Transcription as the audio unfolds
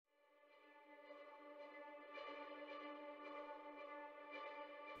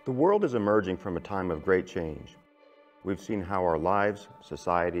The world is emerging from a time of great change. We've seen how our lives,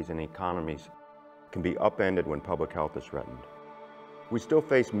 societies, and economies can be upended when public health is threatened. We still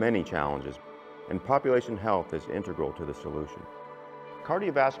face many challenges, and population health is integral to the solution.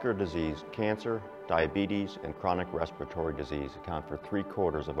 Cardiovascular disease, cancer, diabetes, and chronic respiratory disease account for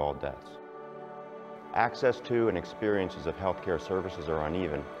 3/4 of all deaths. Access to and experiences of healthcare services are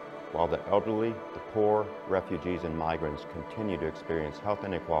uneven, while the elderly, the poor, refugees, and migrants continue to experience health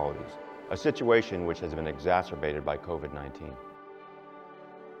inequalities, a situation which has been exacerbated by COVID-19.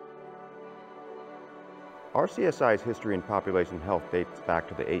 RCSI's history in population health dates back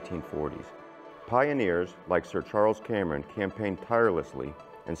to the 1840s. Pioneers like Sir Charles Cameron campaigned tirelessly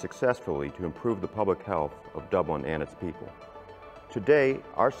and successfully to improve the public health of Dublin and its people. Today,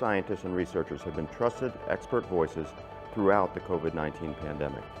 our scientists and researchers have been trusted expert voices throughout the COVID-19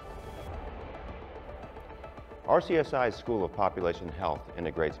 pandemic. RCSI's School of Population Health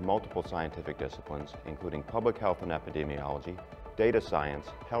integrates multiple scientific disciplines, including public health and epidemiology, data science,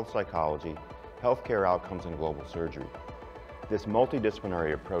 health psychology, healthcare outcomes, and global surgery. This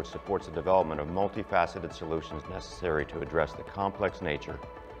multidisciplinary approach supports the development of multifaceted solutions necessary to address the complex nature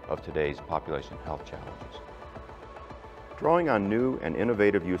of today's population health challenges. Drawing on new and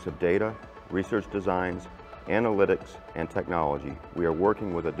innovative use of data, research designs, analytics, and technology, we are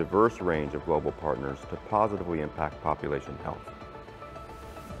working with a diverse range of global partners to positively impact population health.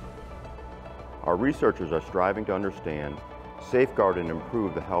 Our researchers are striving to understand, safeguard, and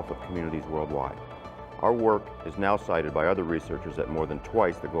improve the health of communities worldwide. Our work is now cited by other researchers at more than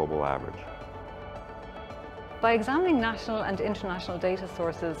twice the global average. By examining national and international data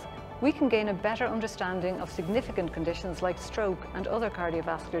sources, we can gain a better understanding of significant conditions like stroke and other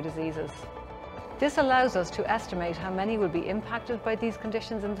cardiovascular diseases. This allows us to estimate how many will be impacted by these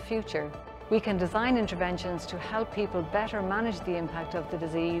conditions in the future. We can design interventions to help people better manage the impact of the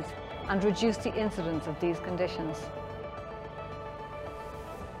disease and reduce the incidence of these conditions.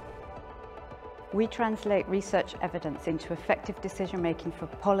 We translate research evidence into effective decision-making for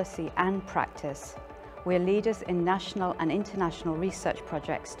policy and practice. We're leaders in national and international research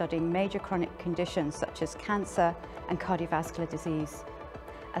projects studying major chronic conditions such as cancer and cardiovascular disease,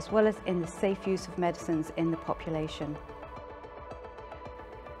 as well as in the safe use of medicines in the population.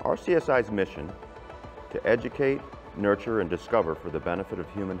 RCSI's mission to educate, nurture, and discover for the benefit of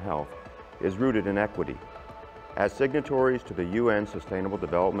human health is rooted in equity. As signatories to the UN Sustainable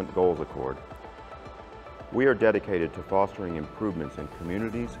Development Goals Accord, we are dedicated to fostering improvements in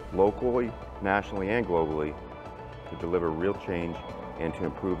communities, locally, nationally, and globally, to deliver real change and to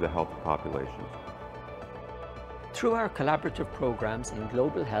improve the health of populations. Through our collaborative programs in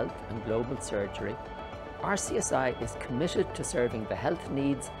global health and global surgery, RCSI is committed to serving the health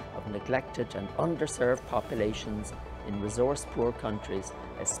needs of neglected and underserved populations in resource-poor countries,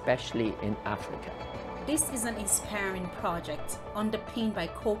 especially in Africa. This is an inspiring project underpinned by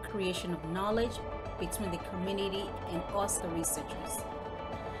co-creation of knowledge between the community and us, the researchers.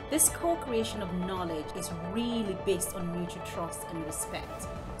 This co-creation of knowledge is really based on mutual trust and respect,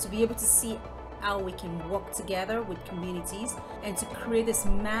 to be able to see how we can work together with communities and to create this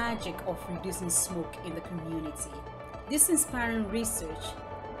magic of reducing smoke in the community. This inspiring research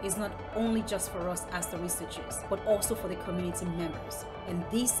is not only just for us as the researchers, but also for the community members, and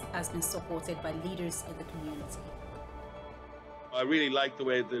this has been supported by leaders in the community. I really like the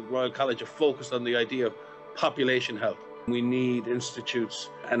way the Royal College have focused on the idea of population health. We need institutes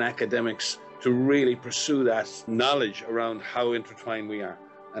and academics to really pursue that knowledge around how intertwined we are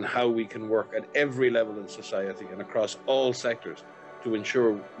and how we can work at every level in society and across all sectors to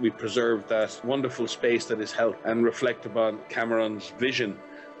ensure we preserve that wonderful space that is health and reflect upon Cameron's vision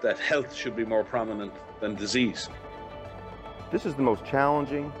that health should be more prominent than disease. This is the most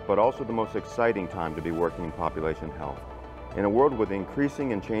challenging, but also the most exciting time to be working in population health. In a world with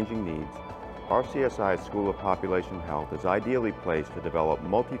increasing and changing needs, RCSI's School of Population Health is ideally placed to develop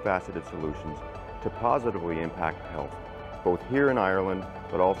multifaceted solutions to positively impact health, both here in Ireland,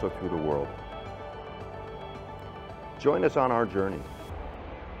 but also through the world. Join us on our journey,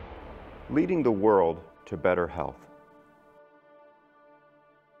 leading the world to better health.